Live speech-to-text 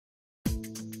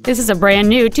This is a brand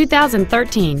new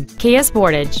 2013 Kia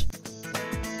Sportage.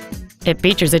 It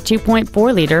features a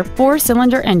 2.4-liter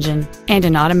four-cylinder engine and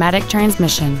an automatic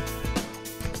transmission.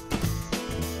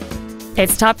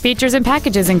 Its top features and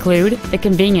packages include the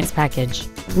convenience package,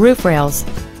 roof rails,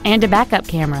 and a backup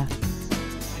camera.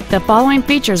 The following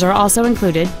features are also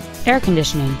included: air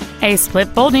conditioning, a split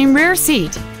folding rear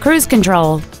seat, cruise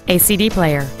control, a CD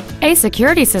player, a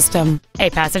security system,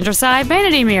 a passenger side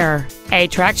vanity mirror, a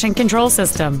traction control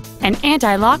system, an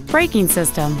anti-lock braking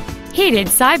system, heated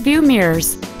side view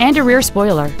mirrors, and a rear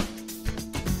spoiler.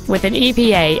 With an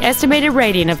EPA estimated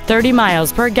rating of 30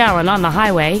 miles per gallon on the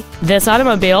highway, this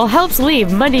automobile helps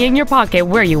leave money in your pocket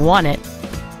where you want it.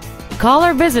 Call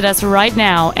or visit us right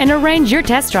now and arrange your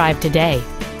test drive today.